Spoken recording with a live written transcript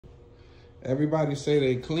Everybody say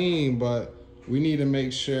they clean, but we need to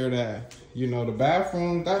make sure that, you know, the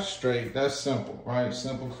bathroom, that's straight, that's simple, right?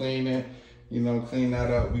 Simple cleaning, you know, clean that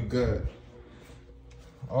up, we good.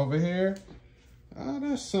 Over here,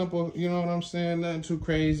 that's simple, you know what I'm saying? Nothing too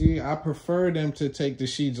crazy. I prefer them to take the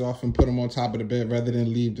sheets off and put them on top of the bed rather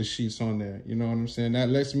than leave the sheets on there. You know what I'm saying? That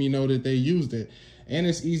lets me know that they used it. And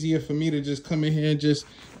it's easier for me to just come in here and just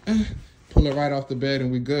pull it right off the bed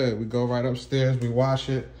and we good. We go right upstairs, we wash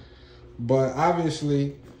it. But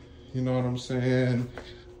obviously, you know what I'm saying?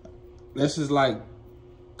 This is like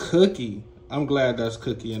Cookie. I'm glad that's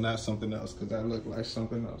Cookie and not something else because that looked like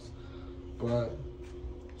something else. But,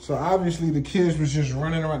 so obviously the kids was just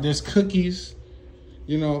running around. There's cookies,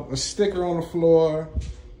 you know, a sticker on the floor,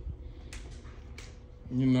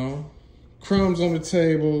 you know, crumbs on the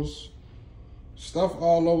tables, stuff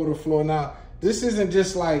all over the floor. Now, this isn't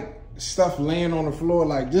just like stuff laying on the floor.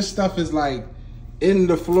 Like this stuff is like in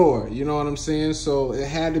the floor, you know what I'm saying? So it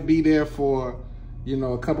had to be there for, you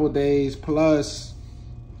know, a couple of days. Plus,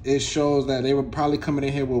 it shows that they were probably coming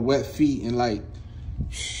in here with wet feet and like,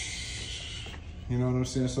 you know what I'm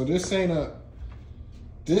saying? So this ain't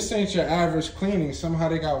your average cleaning. Somehow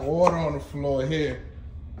they got water on the floor here.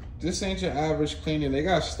 This ain't your average cleaning. They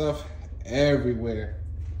got stuff everywhere.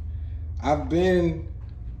 I've been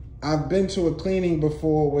to a cleaning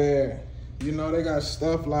before where, you know, they got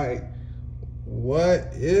stuff like, what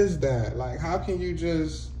is that? Like, how can you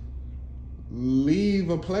just leave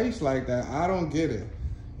a place like that? I don't get it.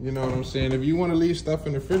 You know what I'm saying? If you want to leave stuff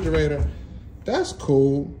in the refrigerator, that's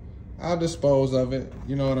cool. I'll dispose of it.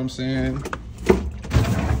 You know what I'm saying?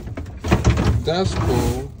 That's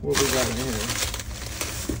cool. What we got in here?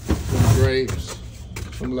 Some grapes,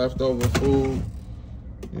 some leftover food,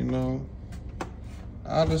 you know.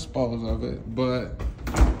 I'll dispose of it, but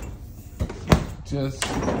just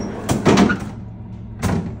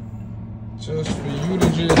for you to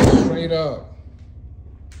just straight up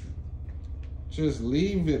just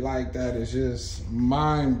leave it like that is just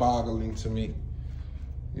mind-boggling to me.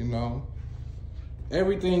 You know,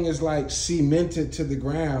 everything is like cemented to the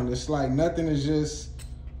ground. It's like nothing is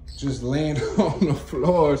just laying on the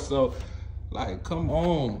floor. So like, come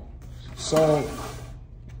on. So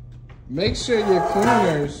make sure your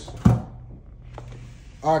cleaners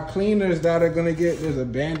are cleaners that are gonna there's a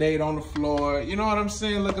Band-Aid on the floor. You know what I'm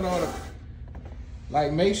saying? Look at all the,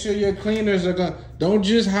 like, make sure your cleaners are don't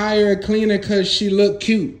just hire a cleaner cause she look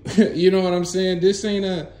cute. You know what I'm saying? This ain't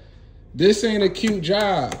a cute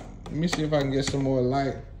job. Let me see if I can get some more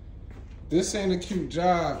light. This ain't a cute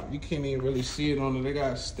job. You can't even really see it on it. They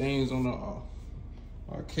got stains on the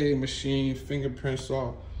arcade machine, fingerprints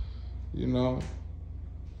all, you know.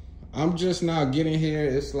 I'm just now getting here.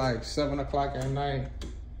 It's like 7 o'clock at night.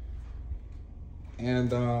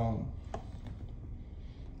 And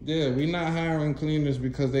yeah, we're not hiring cleaners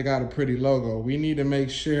because they got a pretty logo. We need to make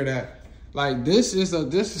sure that, like, this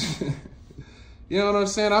you know what I'm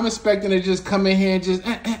saying? I'm expecting to just come in here and just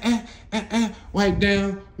wipe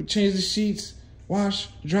down, we change the sheets, wash,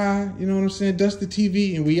 dry, you know what I'm saying? Dust the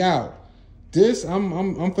TV and we out. This,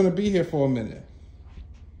 I'm gonna be here for a minute.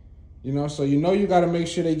 You know, so you know you gotta make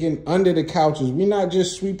sure they getting under the couches. We not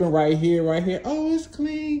just sweeping right here. Oh, it's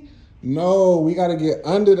clean. No, we gotta get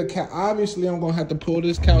under the couch. Obviously, I'm gonna have to pull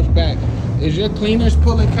this couch back. Is your cleaners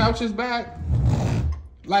pulling couches back?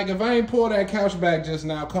 Like, if I ain't pull that couch back just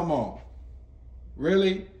now, come on.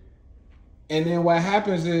 Really? And then what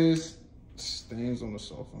happens is, stains on the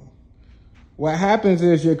sofa. What happens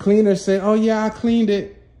is your cleaners say, oh yeah, I cleaned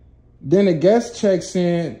it. Then the guest checks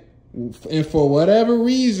in and for whatever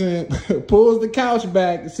reason, pulls the couch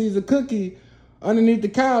back and sees a cookie underneath the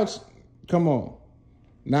couch. Come on.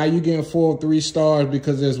 Now you're getting 4 or 3 stars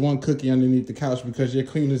because there's one cookie underneath the couch because your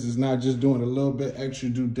cleaners is not just doing a little bit extra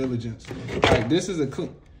due diligence. Like, this is a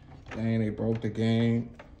clean. Dang, they broke the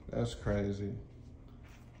game. That's crazy.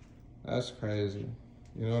 That's crazy.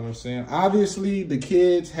 You know what I'm saying? Obviously, the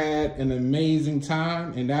kids had an amazing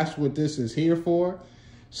time, and that's what this is here for.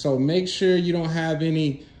 So make sure you don't have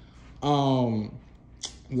any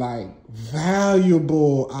like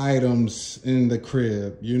valuable items in the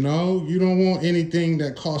crib, you know? You don't want anything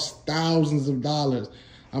that costs thousands of dollars.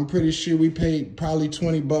 I'm pretty sure we paid probably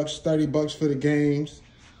 20 bucks, 30 bucks for the games.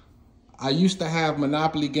 I used to have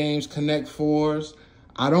Monopoly games, Connect 4s.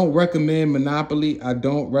 I don't recommend Monopoly. I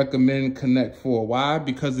don't recommend Connect 4. Why?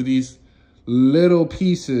 Because of these little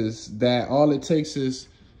pieces that all it takes is,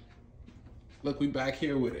 look, we back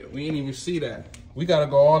here with it. We ain't even see that. We got to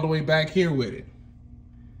go all the way back here with it.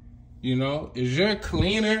 You know, is your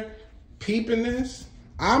cleaner peeping this?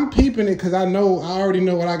 I'm peeping it because I already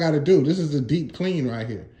know what I got to do. This is a deep clean right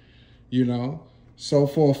here, you know? So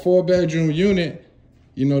for a 4-bedroom unit,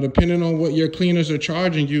 you know, depending on what your cleaners are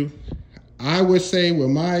charging you, I would say with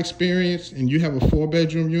my experience, and you have a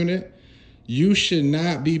 4-bedroom unit, you should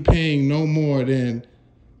not be paying no more than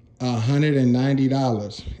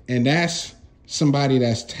 $190. And that's somebody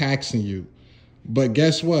that's taxing you. But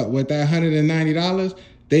guess what? With that $190,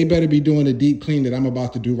 they better be doing the deep clean that I'm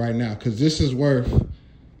about to do right now, because this is worth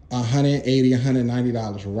 $180,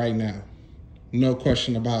 $190 right now. No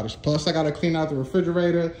question about it. Plus, I got to clean out the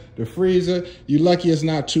refrigerator, the freezer. You lucky it's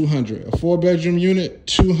not $200. A 4-bedroom unit,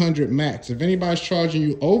 $200 max. If anybody's charging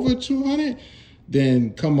you over $200,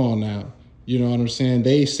 then come on now. You know what I'm saying?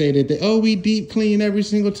 They say that we deep clean every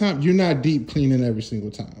single time. You're not deep cleaning every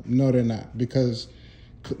single time. No, they're not, because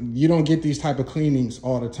you don't get these type of cleanings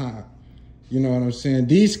all the time. You know what I'm saying?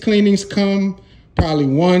 These cleanings come probably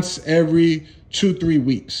once every 2-3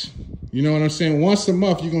 weeks. You know what I'm saying? Once a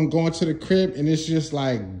month, you're going to go into the crib and it's just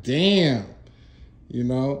like, damn, you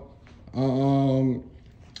know?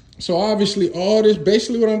 So obviously all this,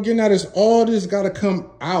 basically what I'm getting at is all this got to come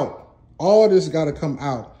out. All this got to come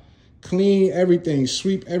out. Clean everything,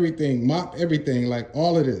 sweep everything, mop everything, like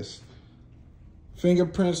all of this.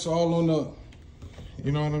 Fingerprints all on the,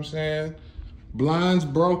 you know what I'm saying? Blinds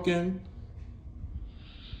broken.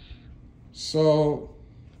 So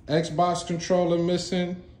Xbox controller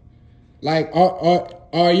missing. Like,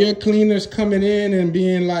 are your cleaners coming in and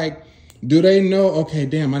being like, do they know, okay,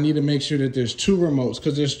 damn, I need to make sure that there's 2 remotes,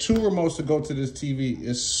 because there's 2 remotes to go to this TV.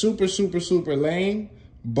 It's super, super, super lame,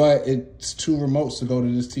 but it's 2 remotes to go to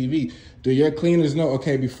this TV. Do your cleaners know,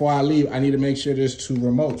 okay, before I leave, I need to make sure there's 2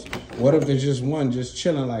 remotes? What if there's just one just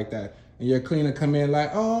chilling like that? And your cleaner come in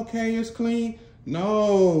like, oh, okay, it's clean.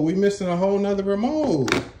 No, we missing a whole nother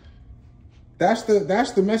remote. That's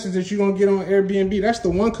the message that you're going to get on Airbnb. That's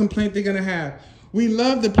the one complaint they're going to have. We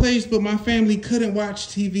love the place, but my family couldn't watch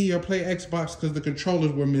TV or play Xbox because the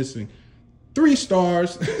controllers were missing. 3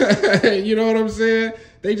 stars. You know what I'm saying?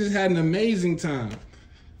 They just had an amazing time.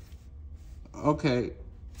 Okay.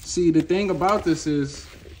 See, the thing about this is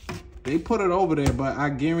they put it over there, but I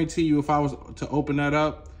guarantee you if I was to open that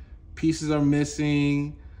up, pieces are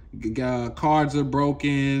missing, cards are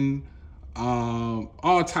broken,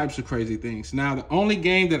 all types of crazy things. Now, the only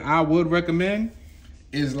game that I would recommend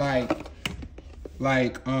is like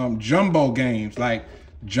jumbo games, like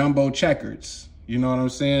jumbo checkers. You know what I'm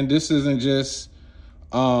saying? This isn't just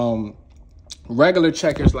regular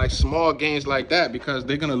checkers, like small games like that, because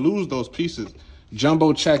they're gonna lose those pieces.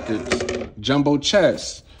 Jumbo checkers, jumbo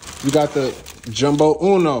chess. You got the jumbo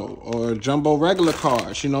Uno or jumbo regular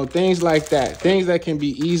cards, you know, things like that. Things that can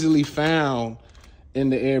be easily found in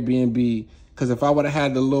the Airbnb. Because if I would have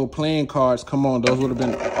had the little playing cards, come on, those would have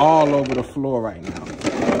been all over the floor right now.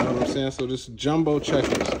 You know what I'm saying? So this jumbo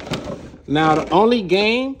checkers. Now, the only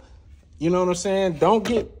game, you know what I'm saying, don't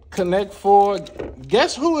get Connect Four.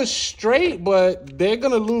 Guess who is straight, but they're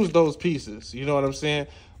going to lose those pieces. You know what I'm saying?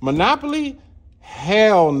 Monopoly,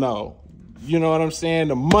 hell no. You know what I'm saying?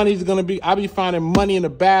 The money's going to be, I be finding money in the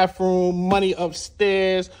bathroom, money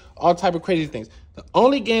upstairs, all type of crazy things. The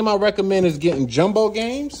only game I recommend is getting jumbo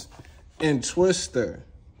games and Twister.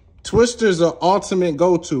 Twister's an ultimate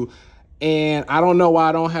go-to. And I don't know why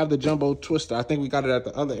I don't have the jumbo Twister. I think we got it at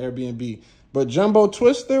the other Airbnb. But jumbo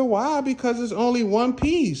Twister, why? Because it's only 1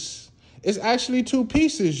 piece. It's actually 2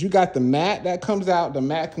 pieces. You got the mat that comes out. The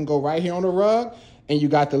mat can go right here on the rug. And you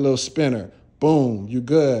got the little spinner. Boom, you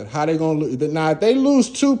good. How they gonna lose? Now, if they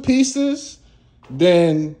lose 2 pieces,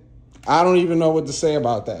 then I don't even know what to say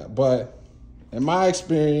about that. But in my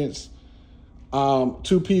experience,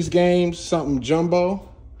 2-piece games, something jumbo.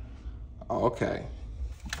 Okay.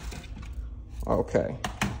 Okay.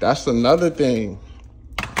 That's another thing,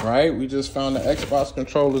 right? We just found the Xbox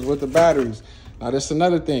controllers with the batteries. Now, that's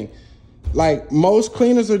another thing. Like, most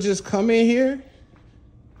cleaners will just come in here.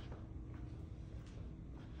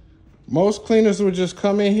 Most cleaners will just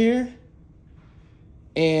come in here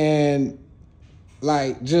and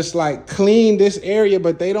just clean this area,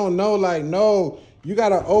 but they don't know, like, no, you got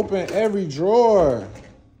to open every drawer.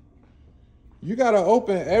 You got to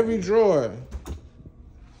open every drawer.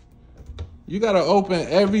 You got to open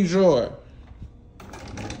every drawer.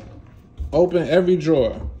 Open every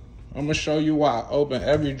drawer. I'm going to show you why. Open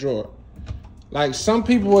every drawer. Like, some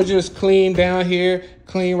people will just clean down here,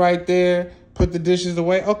 clean right there, put the dishes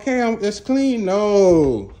away. Okay, it's clean.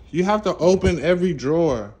 No, you have to open every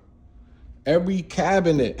drawer. Every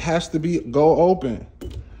cabinet has to go open.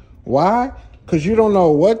 Why? Because you don't know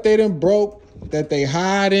what they done broke that they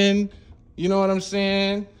hide in. You know what I'm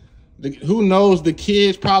saying? Who knows? The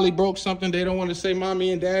kids probably broke something. They don't want to say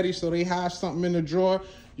mommy and daddy, so they hide something in the drawer.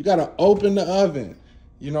 You got to open the oven.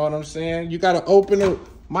 You know what I'm saying? You gotta open the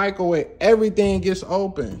microwave. Everything gets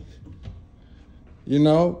open. You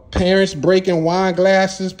know, parents breaking wine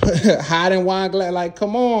glasses, hiding wine glass. Like,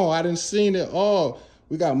 come on, I done seen it all.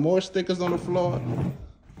 We got more stickers on the floor.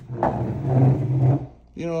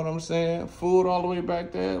 You know what I'm saying? Food all the way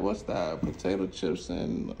back there. What's that? Potato chips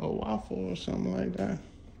and a waffle or something like that.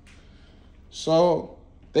 So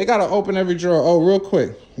they gotta open every drawer. Oh, real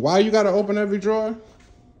quick. Why you gotta open every drawer?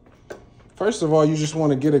 First of all, you just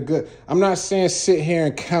want to get a good... I'm not saying sit here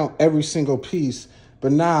and count every single piece,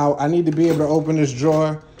 but now I need to be able to open this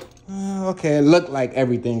drawer. Okay, it looked like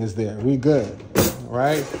everything is there. We good,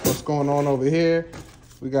 right? What's going on over here?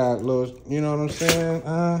 We got little, you know what I'm saying?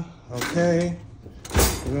 Okay.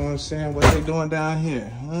 You know what I'm saying? What they doing down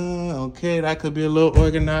here? Okay, that could be a little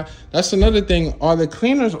organized. That's another thing. Are the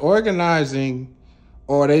cleaners organizing,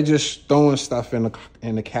 or are they just throwing stuff in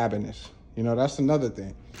the cabinets? You know, that's another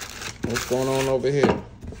thing. What's going on over here?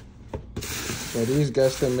 So these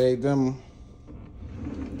guys that made them.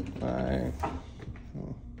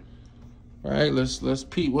 All right, let's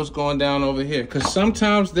peep what's going down over here. Cause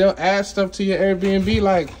sometimes they'll add stuff to your Airbnb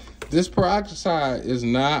like this peroxide is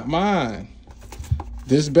not mine.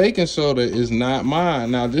 This baking soda is not mine.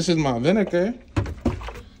 Now this is my vinegar.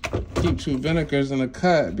 Keep 2 vinegars in a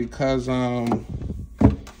cut because you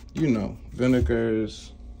know, vinegar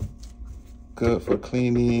is good for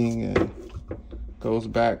cleaning and goes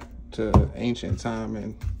back to ancient time,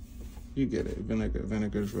 and you get it.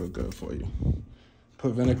 Vinegar is real good for you.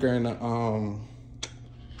 Put vinegar in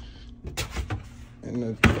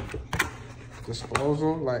the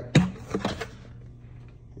disposal, like,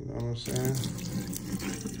 you know what I'm saying?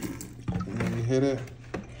 And then you hit it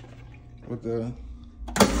with the, you know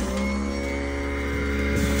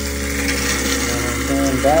what I'm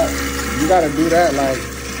saying? That, you gotta do that, like,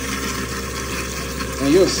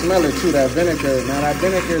 and you'll smell it too, that vinegar. Now that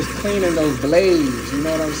vinegar is cleaning those blades, you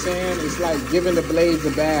know what I'm saying? It's like giving the blades a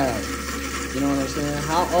bath. You know what I'm saying?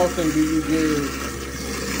 How often do you give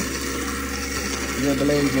your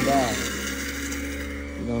blades a bath?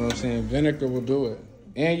 You know what I'm saying? Vinegar will do it.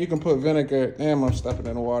 And you can put vinegar, damn, I'm stuffing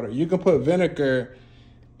in the water. You can put vinegar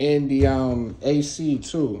in the AC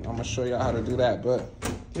too. I'm gonna show y'all how to do that. But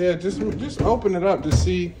yeah, just open it up to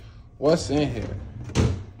see what's in here.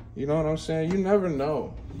 You know what I'm saying? You never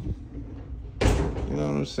know. You know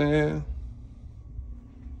what I'm saying?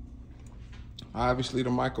 Obviously the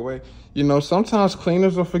microwave. You know, sometimes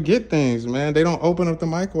cleaners will forget things, man. They don't open up the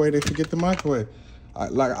microwave, they forget the microwave.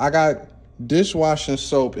 I got dishwashing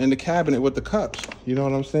soap in the cabinet with the cups. You know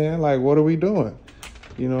what I'm saying? Like, what are we doing?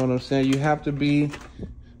 You know what I'm saying? You have to be,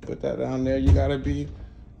 put that down there, you gotta be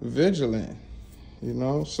vigilant, you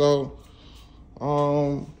know? So,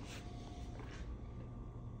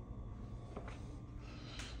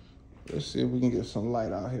 let's see if we can get some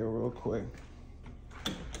light out here real quick.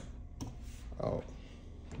 Oh.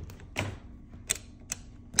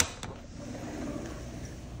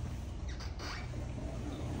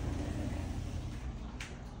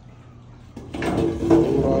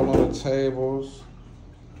 Food all on the tables.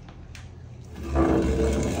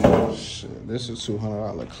 Shit, this is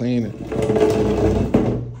 $200 cleaning.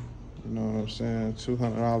 You know what I'm saying?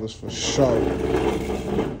 $200 for sure.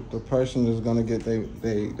 The person is gonna get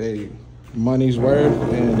they money's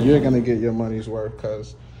worth, and you're gonna get your money's worth,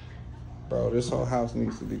 because bro, this whole house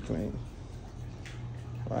needs to be clean.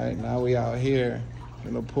 Right, now we out here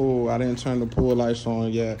in the pool. I didn't turn the pool lights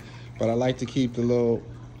on yet, but I like to keep the little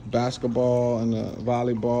basketball and the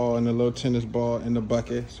volleyball and the little tennis ball in the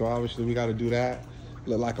bucket. So obviously we gotta do that.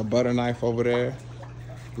 Look like a butter knife over there.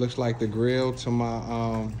 Looks like the grill to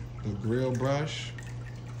my, the grill brush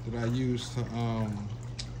that I use to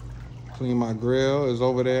clean my grill is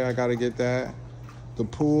over there. I gotta get that. The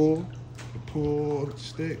pool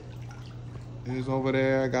stick is over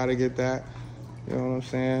there. I gotta get that. You know what I'm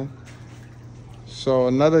saying? So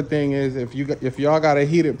another thing is, if y'all got a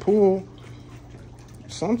heated pool,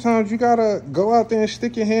 sometimes you gotta go out there and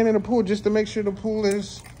stick your hand in the pool just to make sure the pool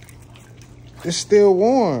is still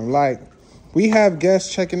warm. Like, we have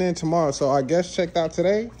guests checking in tomorrow. So our guests checked out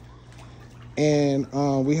today, and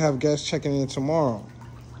we have guests checking in tomorrow.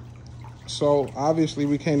 So obviously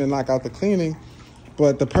we came to knock out the cleaning,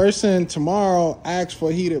 but the person tomorrow asked for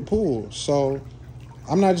a heated pool. So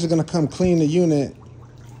I'm not just gonna come clean the unit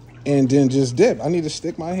and then just dip. I need to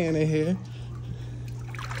stick my hand in here.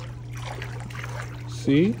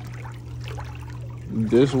 See?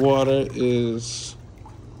 This water is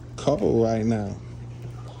cold right now.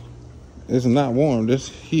 It's not warm. This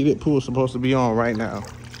heated pool is supposed to be on right now.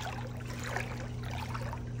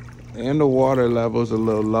 And the water level is a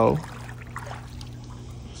little low.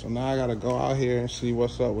 So now I gotta go out here and see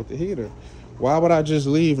what's up with the heater. Why would I just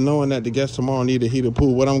leave knowing that the guests tomorrow need a heated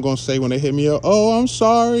pool? What I'm gonna say when they hit me up, oh, I'm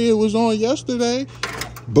sorry, it was on yesterday.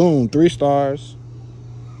 Boom, 3 stars,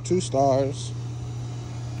 2 stars.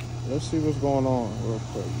 Let's see what's going on real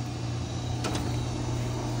quick.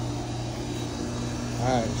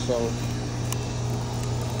 All right, so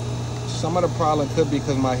some of the problem could be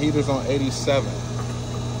because my heater's on 87.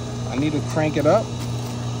 I need to crank it up.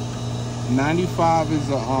 95 is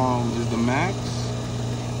the max.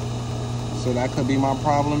 So that could be my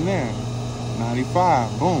problem there.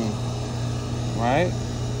 95, boom, right?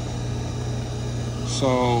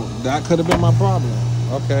 So that could have been my problem.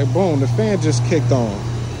 Okay, boom, the fan just kicked on.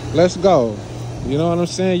 Let's go. You know what I'm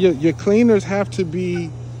saying? Your cleaners have to be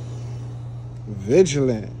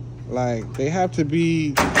vigilant. Like, they have to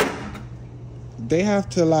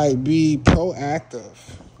like be proactive.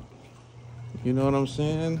 You know what I'm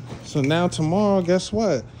saying? So now tomorrow, guess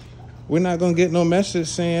what? We're not gonna get no message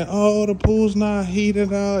saying, "Oh, the pool's not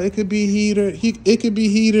heated out. It could be heated. It could be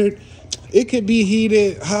heated. It could be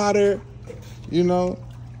heated hotter." You know.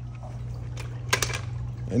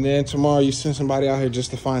 And then tomorrow you send somebody out here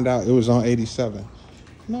just to find out it was on 87.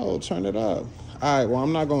 No, turn it up. All right. Well,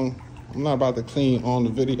 I'm not about to clean on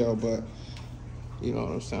the video, but you know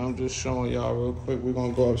what I'm saying. I'm just showing y'all real quick. We're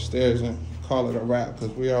gonna go upstairs and call it a wrap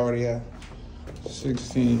because we already at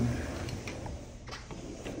 16.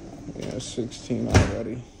 Yeah, 16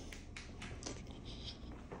 already.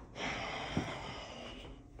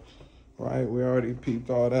 Right, we already peeped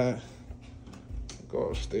all that. Go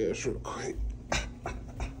upstairs real quick.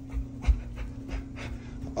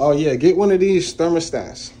 Oh yeah, get one of these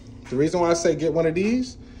thermostats. The reason why I say get one of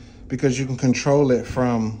these, because you can control it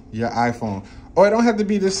from your iPhone. Or it don't have to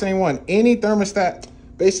be the same one. Any thermostat,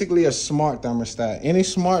 basically a smart thermostat. Any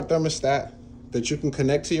smart thermostat that you can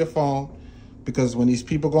connect to your phone, because when these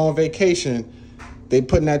people go on vacation, they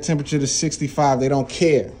putting that temperature to 65. They don't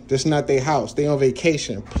care. That's not their house. They on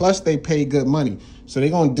vacation. Plus, they pay good money. So they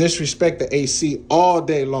going to disrespect the AC all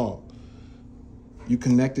day long. You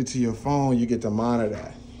connect it to your phone, you get to monitor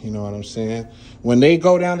that. You know what I'm saying? When they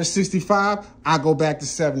go down to 65, I go back to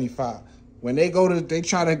 75. When they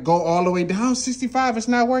try to go all the way down, 65, it's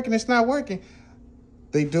not working, it's not working.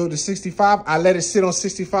 They do it to 65. I let it sit on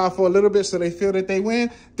 65 for a little bit so they feel that they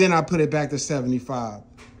win. Then I put it back to 75.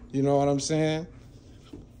 You know what I'm saying?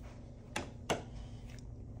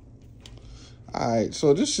 All right,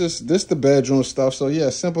 so this the bedroom stuff. So yeah,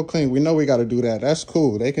 simple clean. We know we got to do that. That's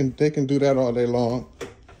cool. They can do that all day long.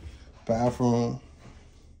 Bathroom.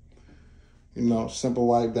 You know, simple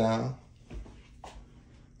wipe down.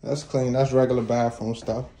 That's clean. That's regular bathroom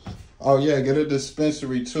stuff. Oh yeah, get a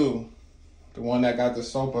dispensary too. The one that got the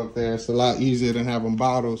soap up there. It's a lot easier than having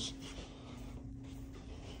bottles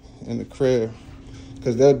in the crib,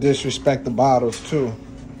 because they'll disrespect the bottles too.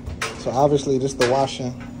 So obviously this is the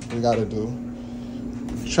washing we gotta do.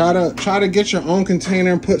 Try to get your own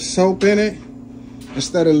container and put soap in it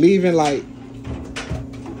instead of leaving like,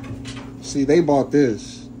 see, they bought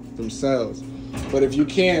this themselves. But if you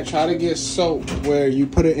can't, try to get soap where you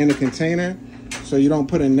put it in a container so you don't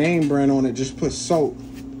put a name brand on it, just put soap.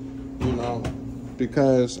 You know,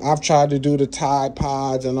 because I've tried to do the Tide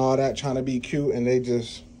Pods and all that, trying to be cute, and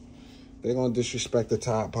they're gonna disrespect the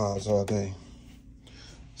Tide Pods all day.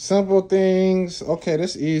 Simple things. Okay,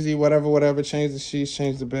 that's easy. Whatever. Change the sheets,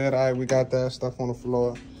 change the bed. All right, we got that. Stuff on the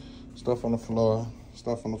floor. Stuff on the floor.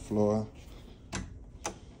 Stuff on the floor.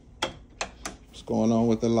 What's going on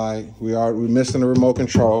with the light? We're missing the remote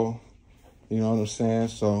control. You know what I'm saying?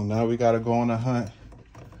 So now we gotta go on a hunt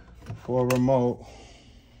for a remote.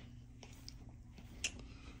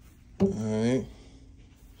 All right,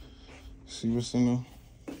 see what's in there.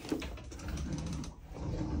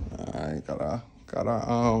 All right, got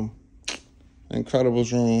our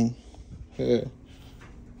Incredibles room here.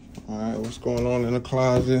 All right, what's going on in the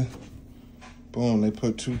closet? Boom, they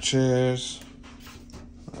put 2 chairs.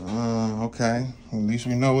 Okay, at least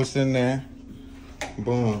we know what's in there.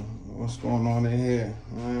 Boom, what's going on in here?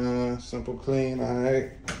 Simple clean, all right.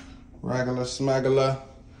 Regular smuggler.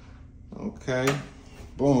 Okay.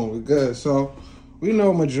 Boom, we're good. So we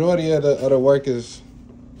know majority of the work is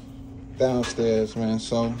downstairs, man.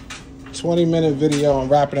 So 20-minute video. I'm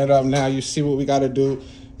wrapping it up now. You see what we got to do.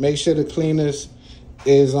 Make sure the cleaners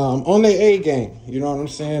is on their A game. You know what I'm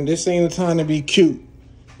saying? This ain't the time to be cute.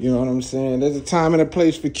 You know what I'm saying? There's a time and a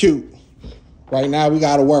place for cute. Right now we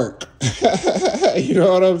got to work. You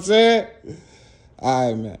know what I'm saying? All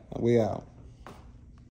right, man. We out.